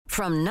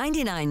From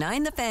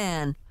 99.9 The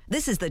Fan,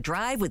 this is The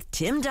Drive with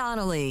Tim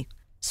Donnelly.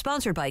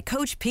 Sponsored by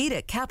Coach Pete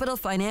at Capital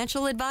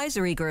Financial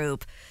Advisory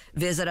Group.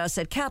 Visit us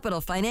at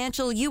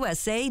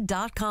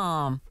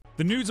capitalfinancialusa.com.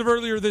 The news of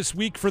earlier this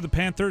week for the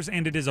Panthers,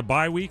 and it is a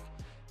bye week,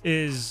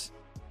 was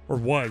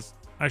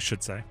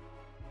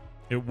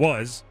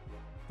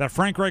that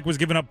Frank Reich was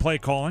giving up play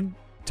calling.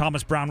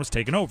 Thomas Brown was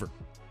taken over.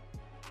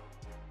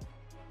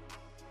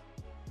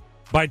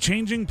 By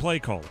changing play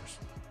callers,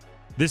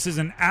 this is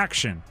an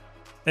action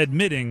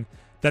admitting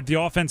that the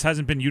offense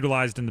hasn't been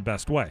utilized in the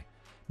best way.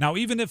 Now,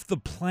 even if the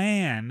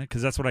plan,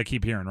 because that's what I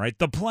keep hearing, right?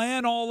 The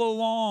plan all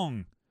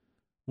along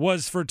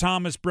was for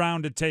Thomas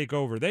Brown to take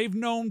over. They've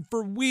known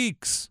for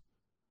weeks.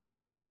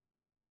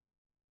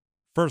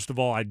 First of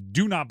all, I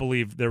do not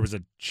believe there was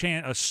a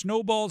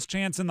snowball's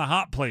chance in the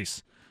hot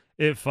place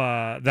if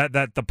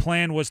that the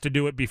plan was to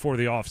do it before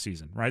the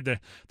offseason, right?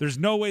 There's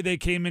no way they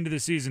came into the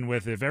season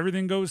with, if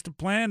everything goes to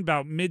plan,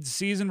 about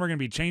mid-season, we're going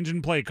to be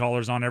changing play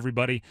callers on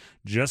everybody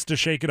just to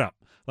shake it up.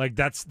 Like,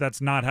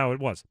 that's not how it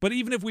was. But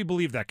even if we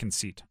believe that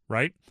conceit,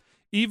 right?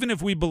 Even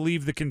if we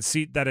believe the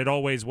conceit that it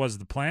always was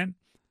the plan,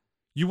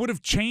 you would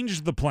have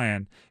changed the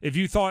plan if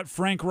you thought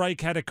Frank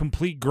Reich had a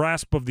complete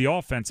grasp of the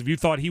offense, if you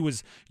thought he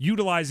was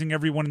utilizing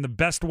everyone in the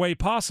best way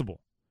possible.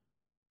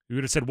 You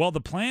would have said, well, the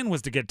plan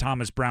was to get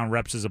Thomas Brown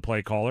reps as a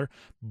play caller,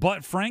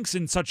 but Frank's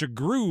in such a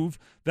groove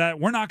that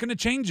we're not going to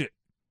change it.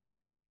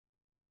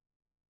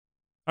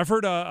 I've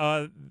heard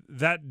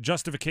that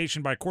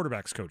justification by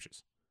quarterbacks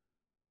coaches,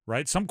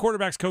 right? Some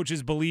quarterbacks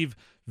coaches believe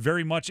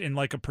very much in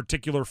like a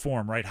particular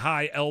form, right?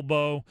 High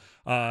elbow,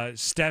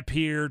 step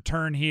here,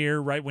 turn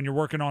here, right? When you're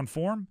working on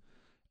form.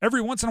 Every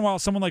once in a while,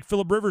 someone like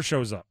Phillip Rivers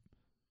shows up.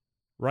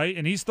 Right,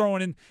 and he's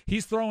throwing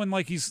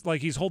like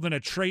he's holding a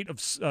tray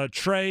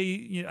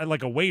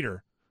like a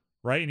waiter,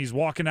 right? And he's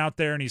walking out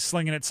there and he's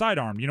slinging it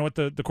sidearm. You know what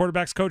the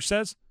quarterback's coach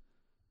says?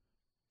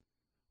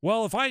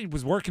 Well, if I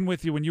was working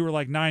with you when you were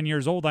like 9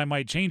 years old, I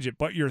might change it,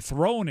 but you're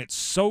throwing it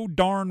so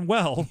darn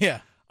well. Yeah,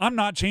 I'm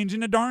not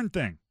changing a darn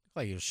thing.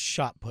 Like you're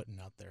shot putting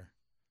out there.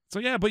 So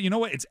yeah, but you know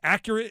what? It's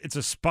accurate. It's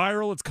a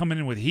spiral. It's coming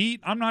in with heat.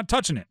 I'm not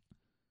touching it.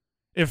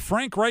 If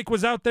Frank Reich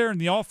was out there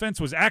and the offense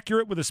was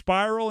accurate with a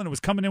spiral and it was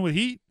coming in with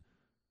heat,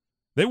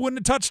 they wouldn't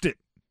have touched it,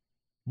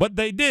 but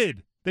they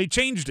did. They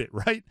changed it,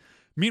 right?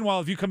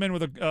 Meanwhile, if you come in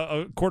with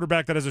a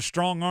quarterback that has a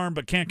strong arm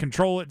but can't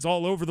control it, it's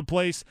all over the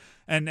place,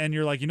 and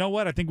you're like, you know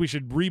what? I think we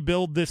should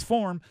rebuild this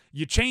form.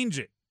 You change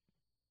it.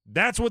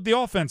 That's what the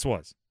offense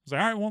was. It's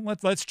like, all right, well,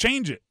 let's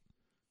change it.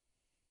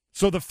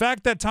 So the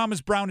fact that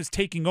Thomas Brown is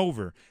taking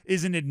over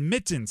is an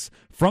admittance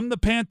from the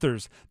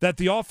Panthers that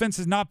the offense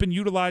has not been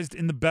utilized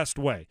in the best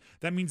way.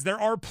 That means there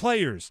are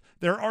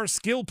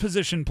skill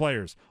position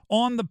players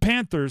on the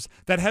Panthers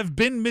that have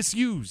been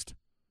misused,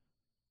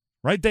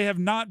 right? They have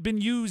not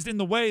been used in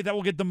the way that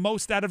will get the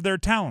most out of their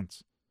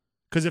talents.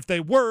 Because if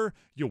they were,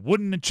 you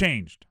wouldn't have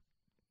changed.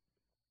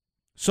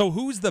 So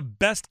who's the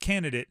best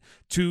candidate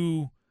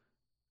to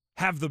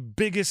have the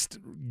biggest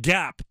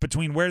gap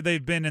between where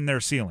they've been and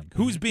their ceiling?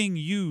 Who's being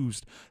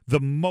used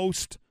the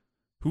most,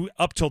 who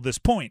up till this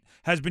point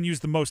has been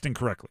used the most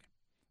incorrectly?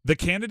 The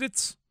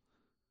candidates?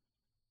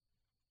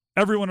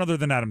 Everyone other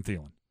than Adam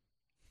Thielen.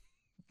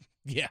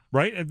 Yeah.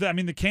 Right? I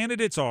mean, the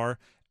candidates are,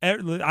 I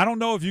don't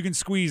know if you can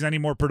squeeze any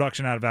more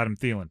production out of Adam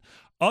Thielen.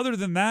 Other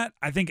than that,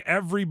 I think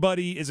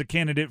everybody is a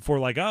candidate for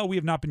like, oh, we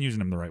have not been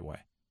using him the right way.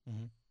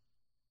 Mm-hmm.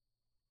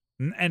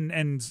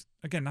 And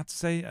again, not to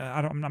say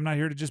I'm not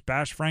here to just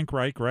bash Frank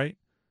Reich, right?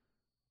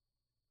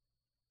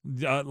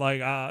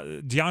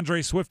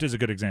 DeAndre Swift is a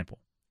good example.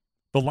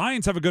 The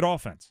Lions have a good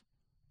offense.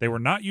 They were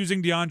not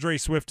using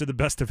DeAndre Swift to the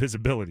best of his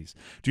abilities.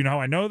 Do you know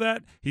how I know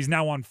that? He's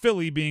now on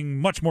Philly, being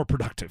much more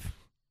productive.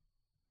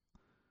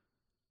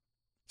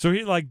 So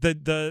he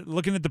the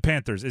looking at the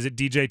Panthers, is it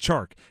DJ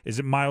Chark? Is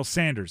it Miles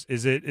Sanders?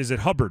 Is it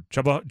Hubbard,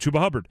 Chuba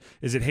Hubbard?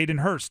 Is it Hayden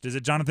Hurst? Is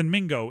it Jonathan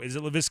Mingo? Is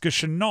it Laviska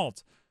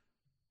Shenault?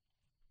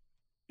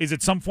 Is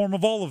it some form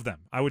of all of them?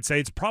 I would say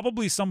it's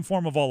probably some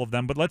form of all of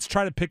them, but let's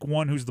try to pick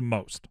one who's the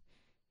most.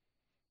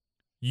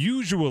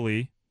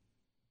 Usually,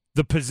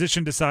 the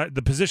position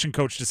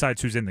coach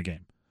decides who's in the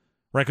game,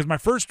 right? Because my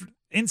first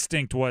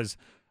instinct was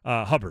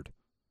Hubbard,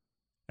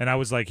 and I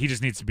was like, he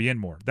just needs to be in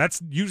more.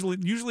 That's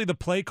usually the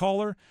play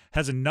caller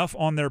has enough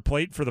on their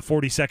plate for the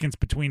 40 seconds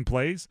between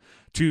plays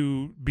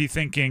to be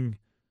thinking,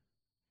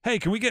 hey,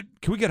 can we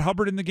get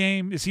Hubbard in the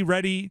game? Is he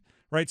ready?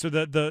 Right, so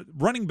the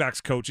running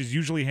backs coach is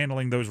usually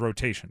handling those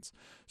rotations.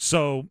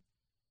 So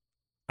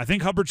I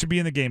think Hubbard should be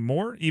in the game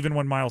more, even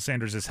when Miles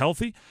Sanders is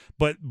healthy.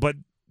 But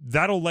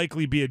that'll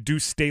likely be a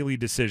Deuce Staley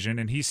decision,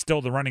 and he's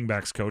still the running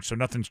backs coach, so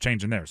nothing's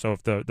changing there. So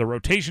if the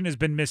rotation has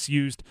been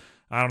misused,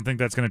 I don't think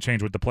that's going to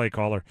change with the play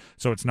caller,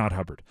 so it's not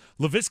Hubbard.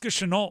 Laviska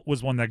Shenault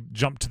was one that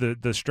jumped to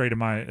the straight of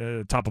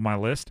my top of my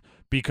list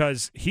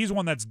because he's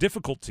one that's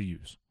difficult to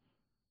use.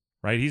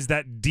 Right, he's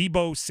that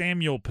Deebo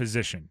Samuel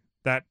position.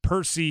 That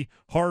Percy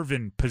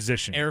Harvin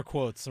position. Air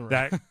quotes. Right.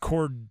 That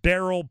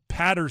Cordero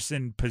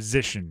Patterson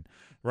position,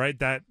 right?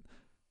 That,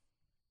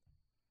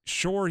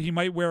 sure, he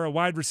might wear a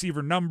wide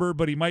receiver number,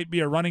 but he might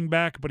be a running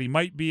back, but he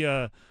might be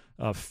a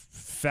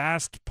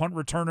fast punt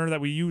returner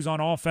that we use on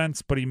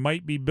offense, but he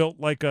might be built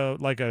like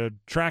a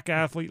track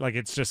athlete. Like,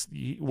 it's just,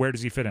 where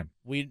does he fit in?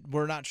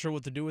 We're not sure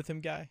what to do with him,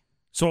 guy.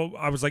 So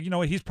I was like, you know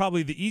what? He's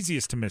probably the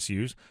easiest to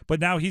misuse, but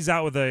now he's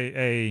out with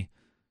a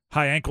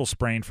high ankle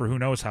sprain for who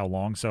knows how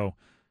long. So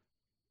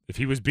if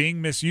he was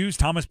being misused,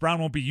 Thomas Brown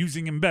won't be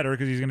using him better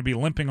because he's going to be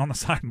limping on the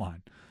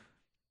sideline.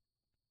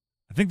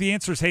 I think the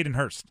answer is Hayden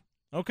Hurst.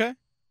 Okay.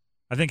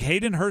 I think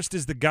Hayden Hurst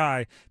is the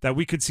guy that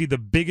we could see the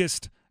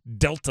biggest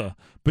delta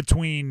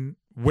between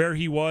where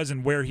he was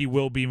and where he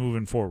will be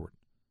moving forward.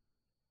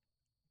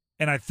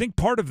 And I think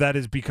part of that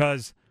is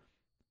because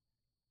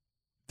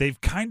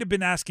they've kind of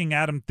been asking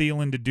Adam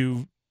Thielen to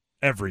do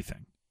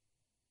everything.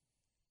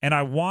 And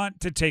I want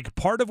to take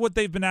part of what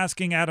they've been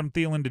asking Adam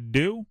Thielen to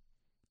do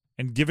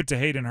and give it to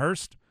Hayden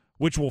Hurst,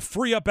 which will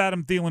free up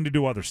Adam Thielen to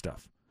do other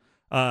stuff.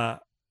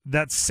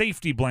 That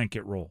safety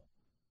blanket role.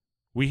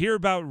 We hear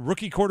about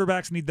rookie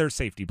quarterbacks need their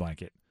safety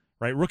blanket,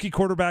 right? Rookie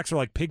quarterbacks are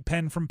like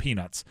Pigpen from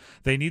Peanuts.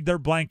 They need their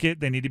blanket.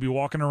 They need to be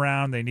walking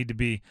around. They need to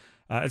be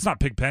it's not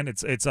Pigpen.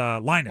 It's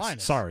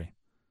Linus. Sorry.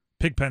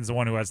 Pigpen's the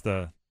one who has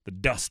the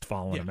dust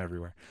following him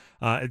everywhere.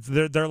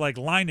 They're like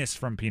Linus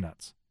from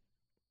Peanuts.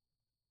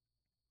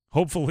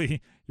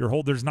 Hopefully your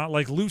holder's not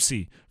like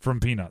Lucy from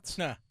Peanuts.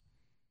 Nah.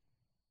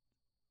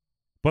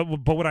 But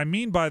what I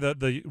mean by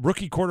the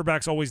rookie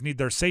quarterbacks always need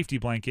their safety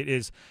blanket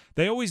is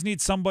they always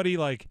need somebody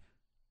like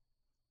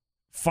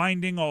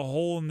finding a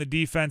hole in the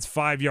defense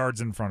 5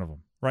 yards in front of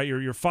them, right?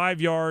 Your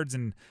 5 yards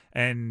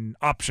and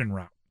option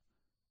route.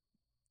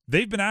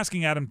 They've been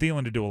asking Adam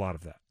Thielen to do a lot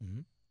of that.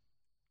 Mm-hmm.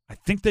 I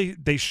think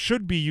they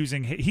should be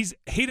using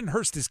Hayden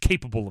Hurst is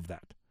capable of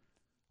that,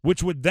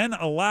 which would then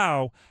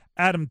allow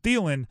Adam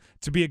Thielen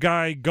to be a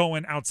guy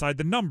going outside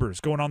the numbers,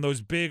 going on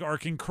those big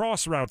arcing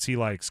cross routes he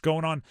likes,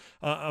 going on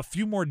a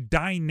few more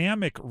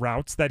dynamic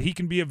routes that he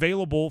can be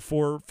available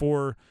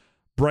for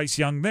Bryce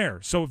Young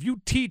there. So if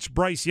you teach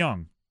Bryce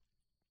Young,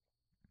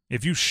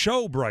 if you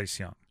show Bryce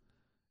Young,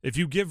 if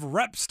you give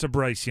reps to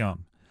Bryce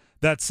Young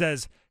that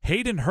says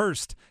Hayden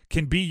Hurst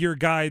can be your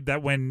guy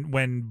that when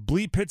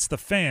bleep hits the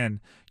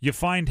fan, you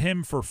find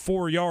him for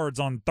 4 yards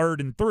on 3rd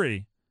and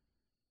 3,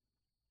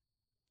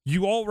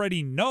 you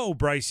already know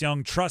Bryce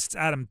Young trusts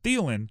Adam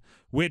Thielen,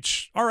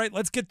 which, all right,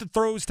 let's get the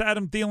throws to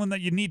Adam Thielen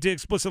that you need to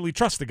explicitly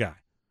trust the guy.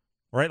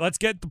 All right, let's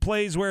get the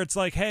plays where it's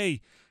like,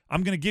 hey,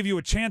 I'm going to give you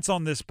a chance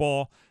on this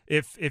ball.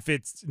 If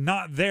it's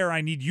not there,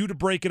 I need you to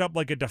break it up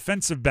like a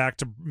defensive back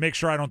to make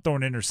sure I don't throw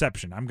an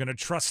interception. I'm going to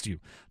trust you.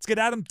 Let's get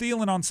Adam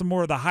Thielen on some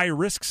more of the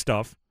high-risk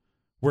stuff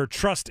where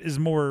trust is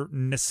more of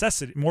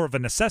a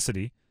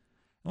necessity.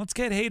 And let's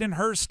get Hayden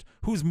Hurst,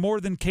 who's more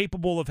than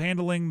capable of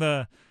handling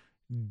the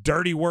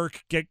dirty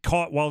work, get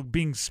caught while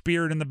being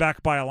speared in the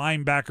back by a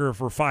linebacker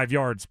for 5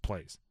 yards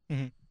plays.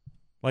 Mm-hmm.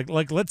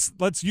 Like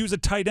let's use a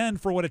tight end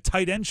for what a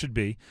tight end should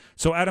be.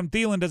 So Adam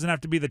Thielen doesn't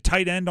have to be the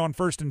tight end on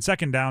 1st and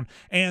 2nd down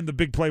and the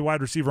big play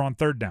wide receiver on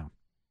 3rd down.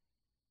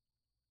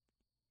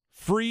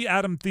 Free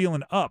Adam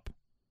Thielen up,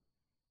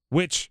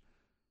 which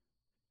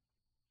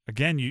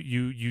again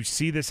you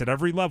see this at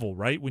every level,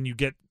 right? When you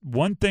get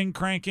one thing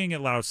cranking, it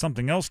allows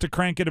something else to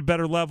crank at a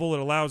better level. It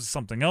allows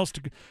something else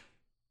to.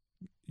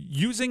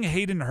 Using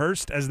Hayden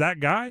Hurst as that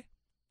guy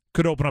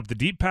could open up the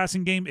deep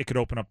passing game. It could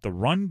open up the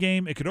run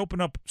game. It could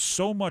open up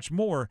so much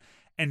more.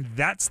 And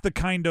that's the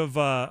kind of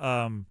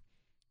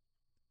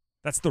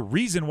that's the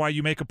reason why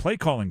you make a play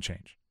calling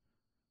change,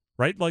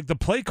 right? Like the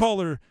play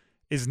caller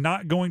is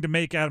not going to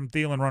make Adam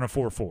Thielen run a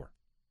 4-4.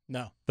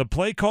 No. The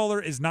play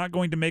caller is not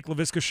going to make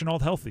Laviska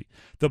Shenault healthy.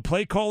 The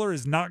play caller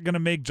is not going to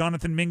make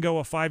Jonathan Mingo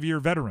a 5-year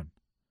veteran.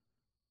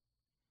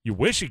 You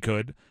wish he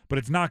could, but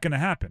it's not going to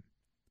happen.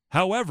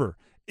 However,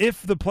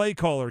 if the play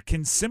caller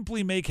can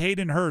simply make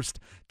Hayden Hurst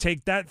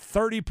take that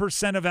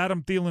 30% of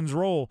Adam Thielen's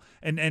role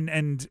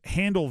and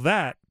handle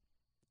that,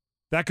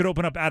 that could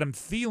open up Adam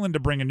Thielen to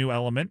bring a new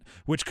element,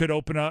 which could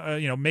open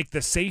make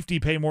the safety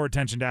pay more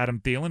attention to Adam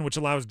Thielen, which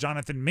allows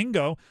Jonathan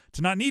Mingo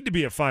to not need to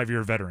be a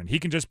 5-year veteran. He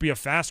can just be a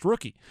fast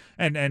rookie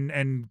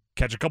and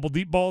catch a couple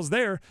deep balls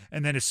there,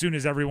 and then as soon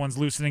as everyone's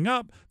loosening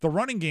up, the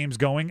running game's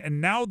going,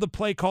 and now the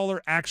play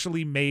caller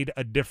actually made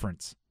a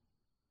difference.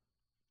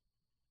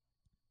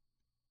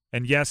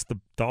 And yes, the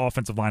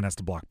offensive line has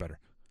to block better.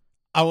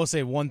 I will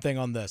say one thing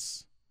on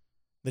this.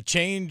 The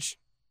change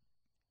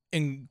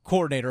in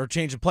coordinator, or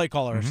change of play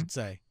caller, I should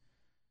say,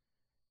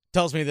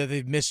 tells me that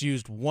they've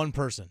misused one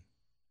person,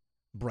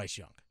 Bryce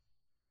Young.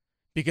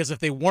 Because if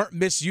they weren't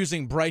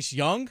misusing Bryce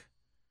Young...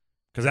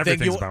 Because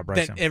everything's about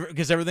Bryce Young.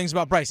 Because everything's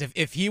about Bryce.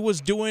 If he was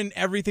doing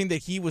everything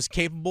that he was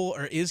capable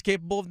or is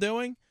capable of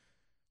doing,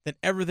 then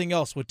everything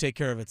else would take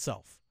care of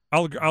itself.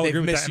 I'll agree with that.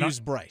 They've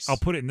misused Bryce. I'll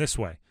put it in this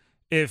way.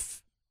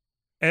 If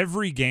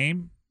every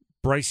game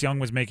Bryce Young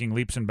was making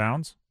leaps and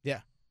bounds,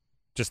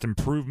 just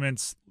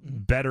improvements,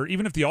 better,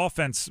 even if the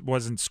offense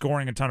wasn't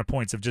scoring a ton of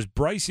points, if just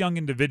Bryce Young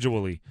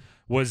individually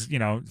was,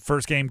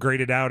 first game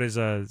graded out as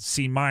a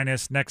C-,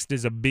 next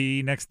is a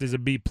B, next is a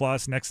B+,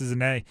 next is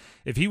an A.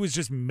 If he was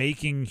just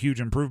making huge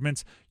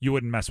improvements, you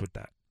wouldn't mess with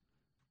that.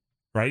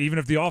 right? Even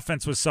if the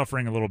offense was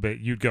suffering a little bit,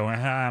 you'd go,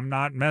 I'm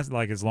not messing.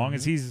 Like, as long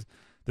as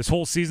this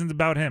whole season's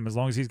about him, as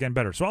long as he's getting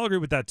better. So I'll agree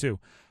with that too.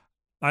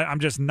 I'm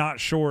just not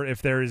sure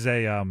if there is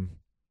a I'm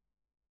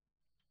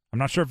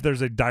not sure if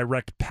there's a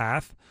direct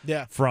path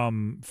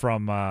from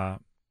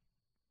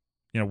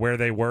where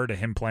they were to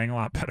him playing a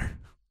lot better.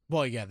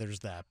 Well, yeah, there's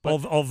that.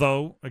 But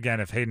Although, again,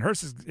 if Hayden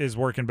Hurst is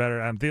working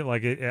better,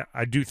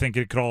 I do think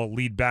it could all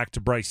lead back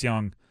to Bryce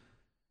Young,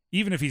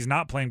 even if he's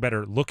not playing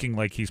better, looking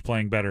like he's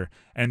playing better,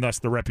 and thus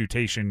the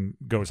reputation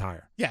goes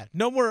higher. Yeah,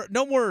 no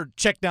more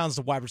check downs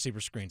to wide receiver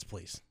screens,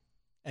 please,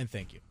 and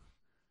thank you.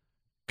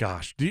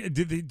 Gosh, do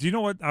you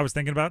know what I was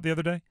thinking about the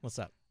other day? What's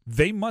that?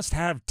 They must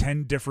have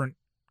 10 different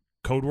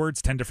code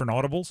words, 10 different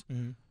audibles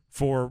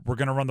for we're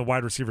going to run the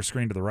wide receiver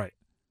screen to the right.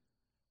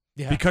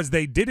 Yeah. Because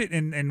they did it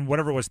in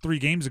whatever it was 3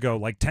 games ago,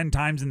 like 10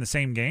 times in the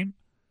same game.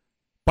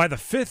 By the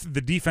 5th,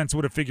 the defense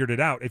would have figured it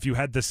out if you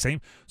had the same.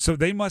 So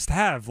they must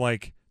have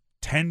like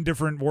 10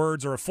 different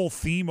words or a full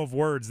theme of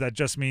words that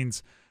just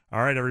means,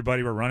 all right,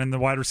 everybody, we're running the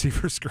wide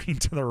receiver screen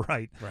to the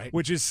right.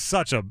 Which is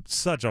such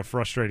a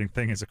frustrating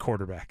thing as a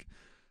quarterback.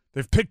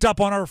 They've picked up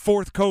on our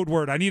 4th code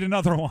word. I need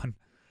another one.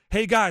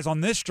 Hey, guys,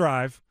 on this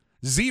drive,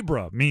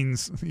 zebra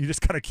means you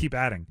just got to keep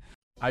adding.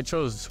 I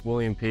chose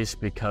William Peace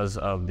because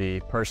of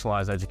the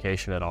personalized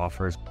education it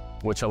offers,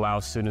 which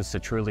allows students to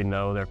truly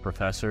know their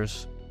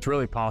professors. It's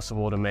really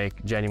possible to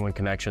make genuine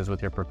connections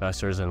with your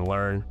professors and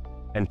learn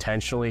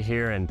intentionally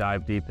here and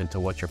dive deep into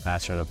what you're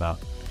passionate about.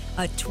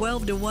 A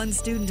 12-to-1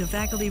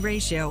 student-to-faculty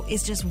ratio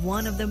is just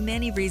one of the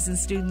many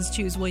reasons students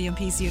choose William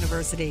Peace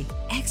University.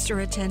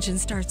 Extra attention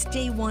starts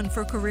day one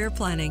for career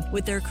planning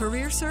with their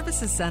Career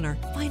Services Center.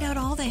 Find out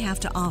all they have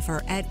to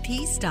offer at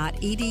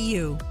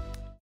peace.edu.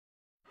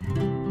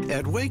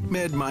 At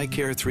WakeMed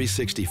MyCare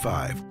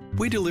 365,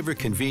 we deliver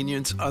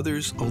convenience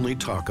others only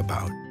talk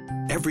about.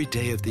 Every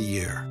day of the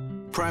year.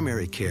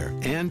 Primary care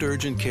and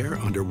urgent care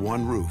under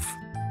one roof.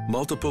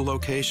 Multiple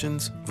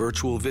locations,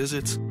 virtual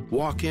visits,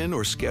 walk-in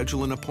or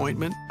schedule an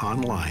appointment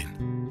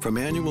online. From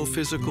annual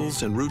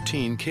physicals and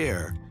routine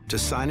care to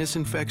sinus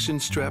infection,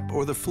 strep,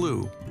 or the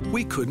flu,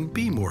 we couldn't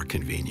be more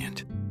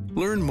convenient.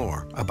 Learn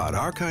more about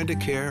our kind of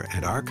care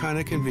and our kind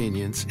of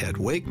convenience at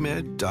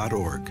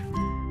wakemed.org.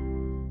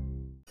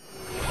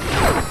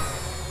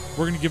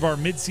 We're going to give our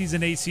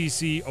midseason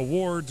ACC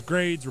awards,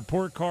 grades,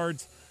 report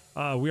cards.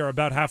 We are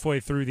about halfway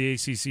through the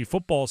ACC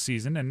football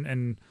season,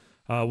 and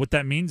what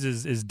that means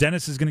is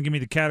Dennis is going to give me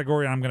the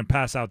category, and I'm going to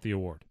pass out the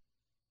award.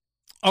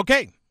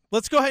 Okay,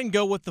 let's go ahead and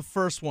go with the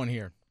first one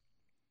here.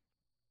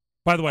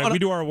 By the way, we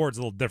do our awards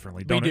a little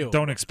differently.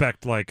 Don't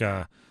expect like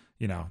the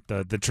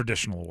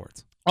traditional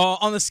awards.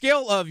 On the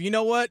scale of, you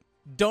know what,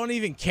 don't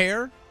even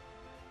care,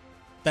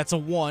 that's a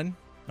 1.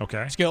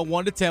 Okay. Scale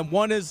 1 to 10.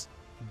 1 is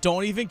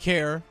don't even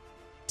care.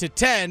 To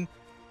 10,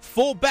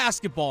 full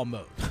basketball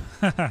mode.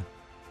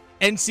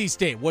 NC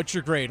State, what's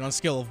your grade on a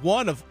scale of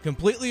 1 of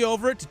completely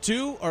over it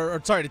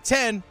to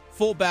 10,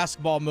 full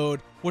basketball mode?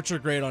 What's your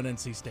grade on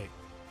NC State?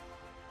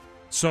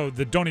 So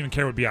the don't even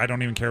care would be I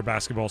don't even care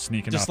basketball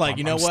sneaking just up. Like,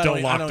 you know I'm what? Still I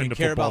locked don't even into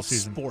care about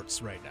season.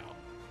 Sports right now.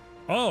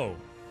 Oh.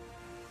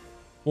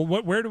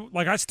 Well,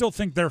 I still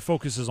think their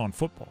focus is on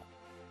football.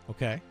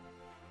 Okay.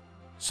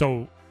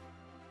 So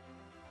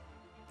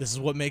this is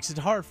what makes it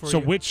hard for you. So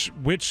which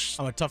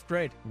I'm a tough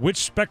grade. Which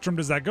spectrum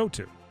does that go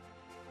to?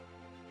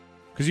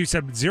 Because you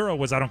said 0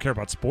 was I don't care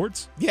about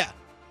sports. Yeah.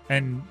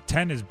 And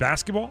 10 is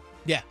basketball.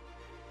 Yeah.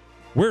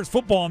 Where's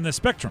football on this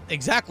spectrum?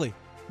 Exactly.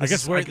 This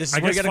is where you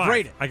got to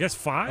grade it. I guess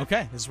 5.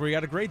 Okay, this is where you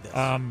got to grade this.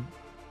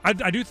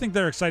 I do think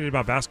they're excited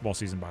about basketball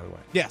season. By the way.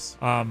 Yes.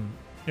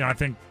 I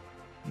think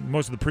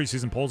most of the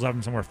preseason polls have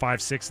them somewhere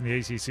 5-6 in the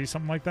ACC,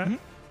 something like that.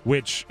 Mm-hmm.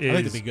 Which is I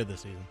think they'll be good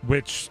this season.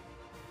 Which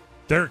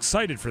they're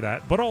excited for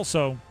that, but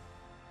also,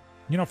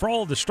 for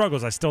all of the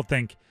struggles, I still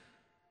think,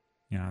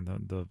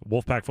 the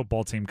Wolfpack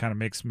football team kind of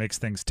makes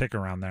things tick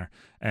around there,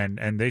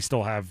 and they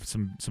still have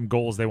some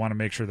goals they want to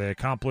make sure they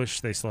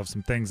accomplish. They still have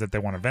some things that they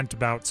want to vent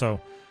about.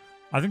 So,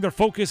 I think their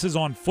focus is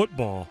on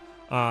football,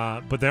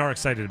 but they are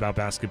excited about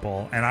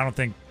basketball, and I don't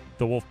think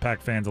the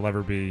Wolfpack fans will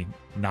ever be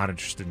not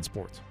interested in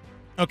sports.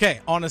 Okay,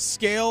 on a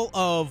scale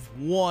of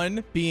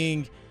 1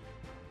 being,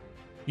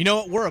 you know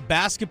what, we're a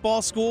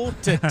basketball school,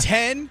 to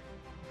 10.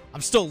 I'm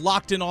still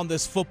locked in on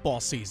this football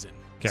season.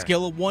 Okay.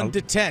 Scale of 1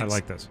 to 10. I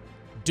like this.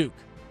 Duke.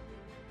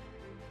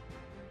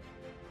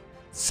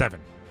 7.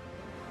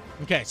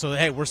 Okay, so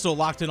hey, we're still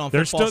locked in on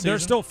football season. They're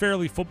still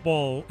fairly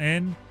football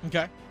in.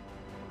 Okay.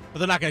 But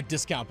they're not going to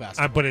discount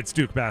basketball. But it's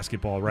Duke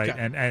basketball, right? Okay.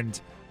 And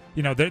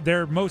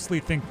they're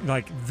mostly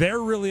they're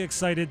really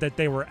excited that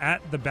they were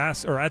at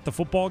the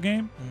football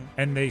game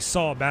and they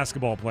saw a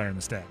basketball player in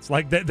the stands.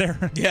 Like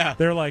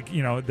they're like,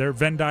 their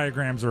Venn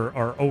diagrams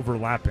are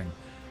overlapping.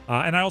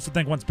 And I also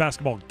think once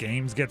basketball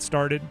games get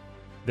started,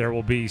 there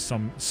will be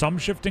some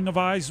shifting of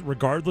eyes,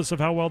 regardless of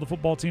how well the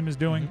football team is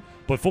doing. Mm-hmm.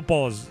 But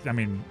football is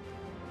going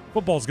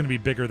to be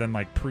bigger than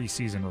like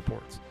preseason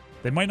reports.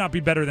 They might not be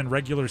better than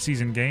regular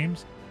season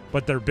games,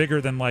 but they're bigger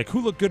than like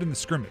who looked good in the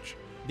scrimmage.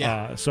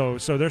 Yeah. So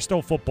they're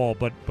still football,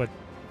 but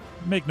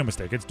make no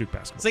mistake, it's Duke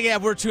basketball. So, yeah,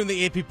 we're two in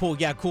the AP pool.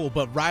 Yeah, cool.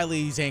 But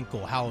Riley's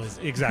ankle, how is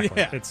it? Exactly.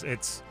 Yeah.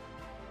 It's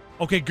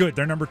okay, good.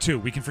 They're number 2.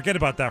 We can forget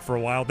about that for a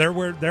while.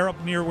 They're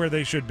up near where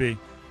they should be.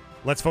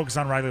 Let's focus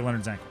on Riley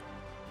Leonard's ankle.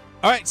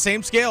 All right,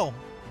 same scale.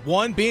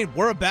 1 being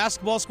we're a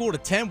basketball school, to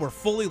 10 we're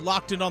fully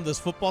locked in on this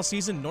football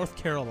season. North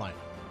Carolina.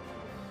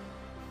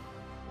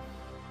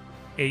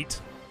 8.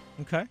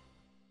 Okay.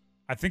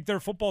 I think their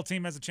football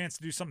team has a chance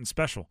to do something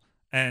special,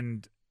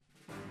 and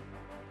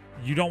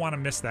you don't want to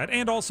miss that.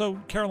 And also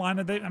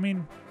Carolina, they've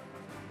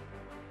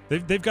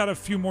got a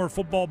few more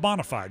football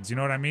bona fides. You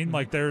know what I mean?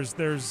 Like there's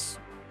a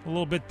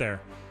little bit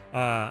there.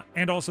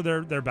 And also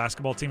their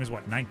basketball team is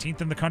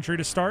 19th in the country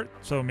to start,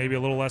 so maybe a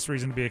little less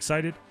reason to be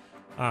excited.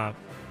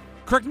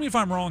 Correct me if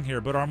I'm wrong here,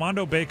 but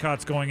Armando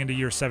Bacot's going into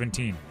year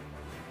 17.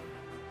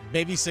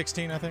 Maybe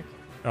 16, I think.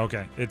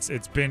 Okay, it's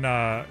been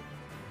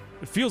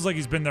it feels like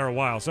he's been there a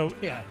while. So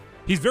Yeah.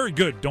 he's very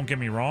good. Don't get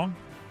me wrong,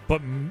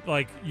 but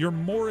like you're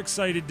more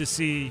excited to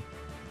see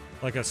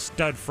like a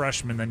stud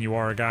freshman than you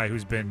are a guy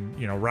who's been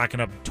racking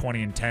up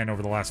 20 and 10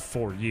 over the last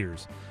 4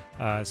 years.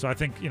 So I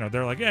think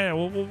they're like, yeah,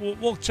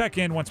 we'll check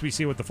in once we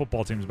see what the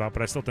football team's about.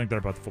 But I still think they're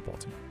about the football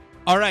team.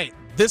 All right,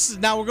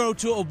 now we're going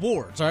to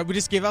awards. All right, we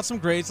just gave out some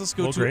grades. Let's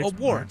go to grades.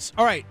 awards.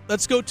 All right,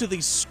 let's go to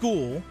the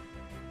school.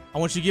 I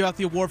want you to give out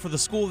the award for the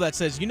school that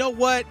says, you know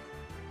what?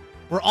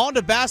 We're on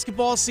to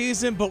basketball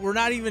season, but we're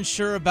not even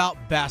sure about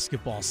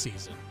basketball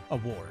season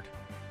award.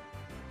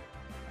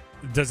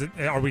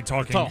 Are we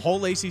talking The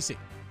whole ACC.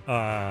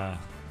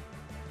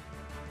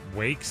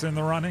 Wake's in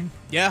the running?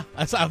 Yeah,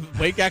 that's how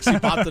Wake actually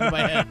popped into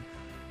my head.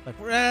 Like,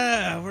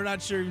 we're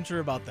not even sure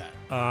about that.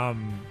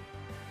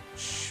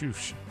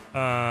 Shoosh.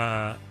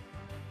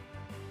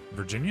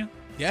 Virginia?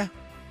 Yeah.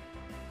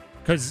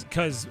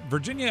 Because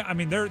Virginia,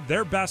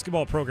 their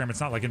basketball program, it's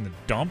not like in the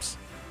dumps,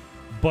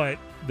 but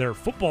their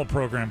football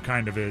program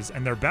kind of is,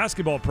 and their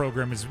basketball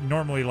program is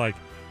normally like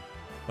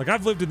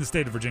I've lived in the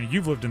state of Virginia.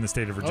 You've lived in the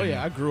state of Virginia. Oh,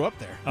 yeah, I grew up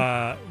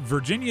there.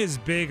 Virginia is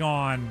big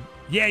on,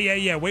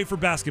 wait for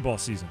basketball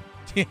season.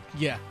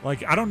 Yeah.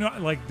 Like, I don't know,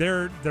 like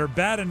they're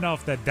bad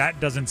enough that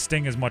doesn't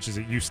sting as much as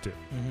it used to,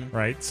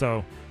 right?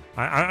 So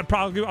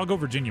I'll go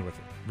Virginia with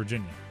it.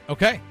 Virginia.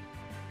 Okay.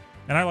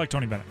 And I like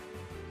Tony Bennett.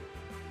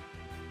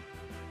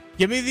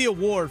 Give me the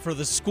award for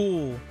the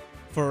school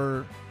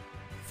for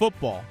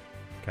football.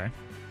 Okay.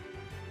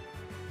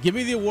 Give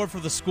me the award for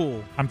the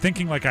school. I'm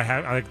thinking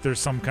there's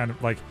some kind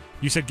of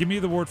you said give me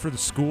the award for the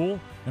school,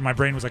 and my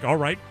brain was like, all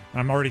right. And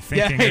I'm already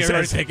thinking. Yeah, you're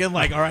already thinking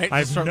like, all right, I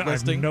let's start have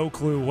listing. no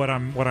clue what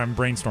I'm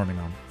brainstorming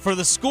on. For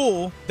the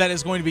school that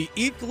is going to be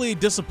equally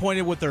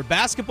disappointed with their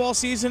basketball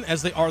season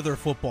as they are their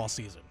football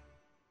season.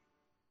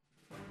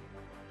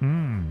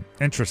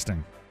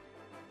 Interesting.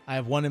 I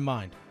have one in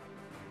mind.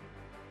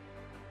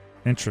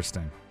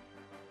 Interesting.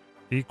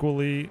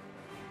 Equally.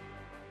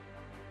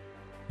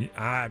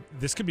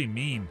 This could be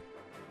mean.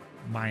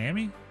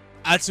 Miami?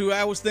 That's who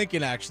I was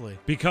thinking, actually.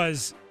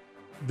 Because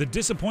the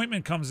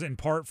disappointment comes in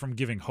part from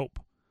giving hope,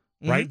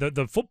 right?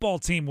 The football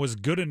team was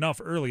good enough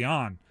early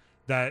on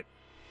that,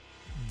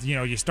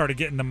 you started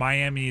getting the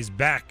Miami's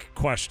back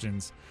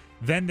questions.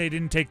 Then they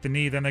didn't take the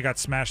knee. Then they got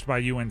smashed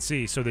by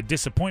UNC. So the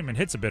disappointment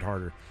hits a bit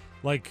harder.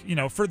 Like,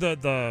 for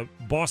the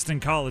Boston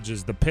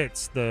colleges, the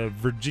Pitts, the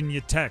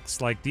Virginia Techs,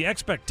 like the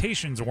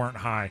expectations weren't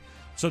high.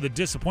 So the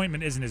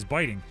disappointment isn't as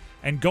biting.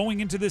 And going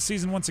into this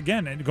season once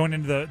again, and going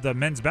into the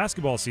men's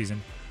basketball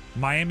season,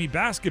 Miami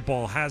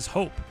basketball has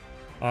hope.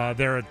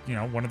 They're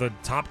one of the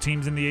top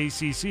teams in the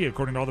ACC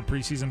according to all the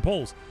preseason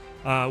polls,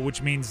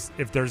 which means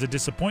if there's a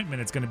disappointment,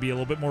 it's going to be a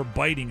little bit more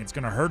biting. It's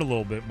going to hurt a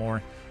little bit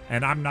more.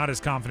 And I'm not as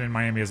confident in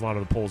Miami as a lot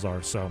of the polls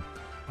are. So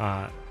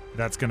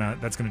that's gonna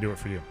do it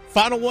for you.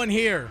 Final one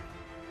here.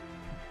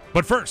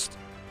 But first,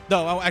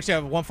 no, I actually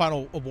have one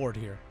final award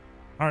here.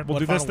 All right, we'll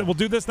do this. We'll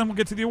do this, then we'll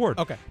get to the award.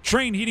 Okay.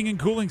 Trane Heating and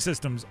Cooling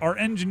Systems are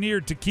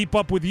engineered to keep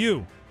up with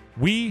you.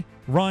 We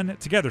run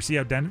together. See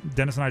how Dennis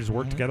and I just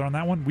worked together on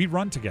that one? We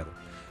run together.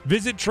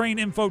 Visit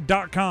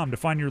TraneInfo.com to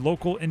find your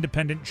local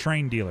independent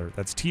Trane dealer.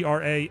 That's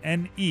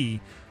TRANE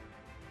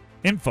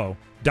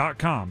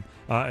info.com.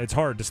 It's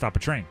hard to stop a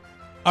train.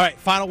 All right,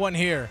 final one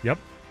here. Yep.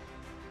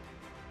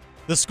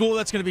 The school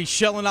that's going to be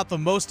shelling out the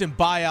most in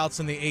buyouts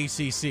in the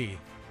ACC.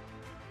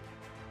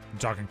 I'm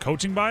talking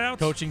coaching buyouts?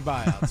 Coaching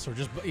buyouts. Or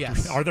just,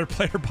 yes. Are there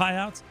player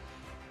buyouts?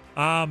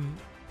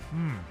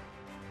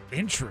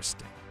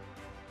 Interesting.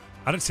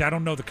 I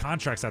don't know the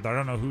contracts out there. I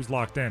don't know who's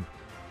locked in.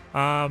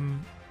 Hafley,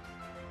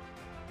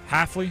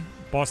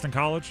 Boston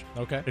College.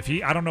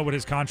 Okay. I don't know what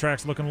his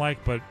contract's looking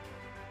like, but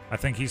I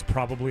think he's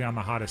probably on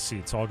the hottest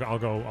seat. So I'll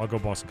go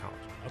Boston College.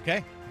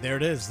 Okay. There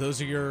it is.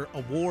 Those are your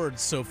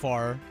awards so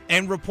far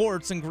and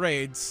reports and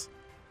grades.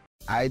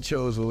 I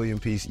chose William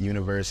Peace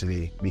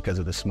University because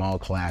of the small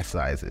class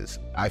sizes.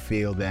 I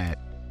feel that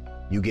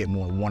you get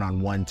more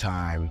one-on-one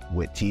time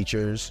with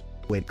teachers.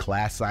 With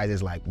class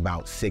sizes like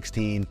about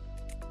 16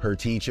 per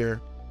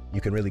teacher, you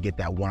can really get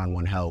that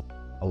one-on-one help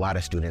a lot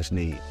of students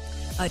need.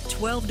 A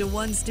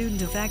 12-to-1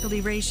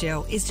 student-to-faculty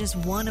ratio is just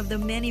one of the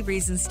many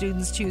reasons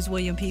students choose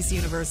William Peace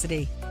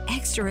University.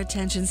 Extra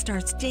attention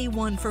starts day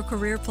one for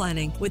career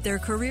planning with their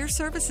Career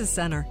Services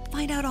Center.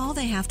 Find out all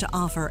they have to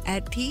offer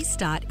at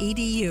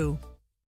peace.edu.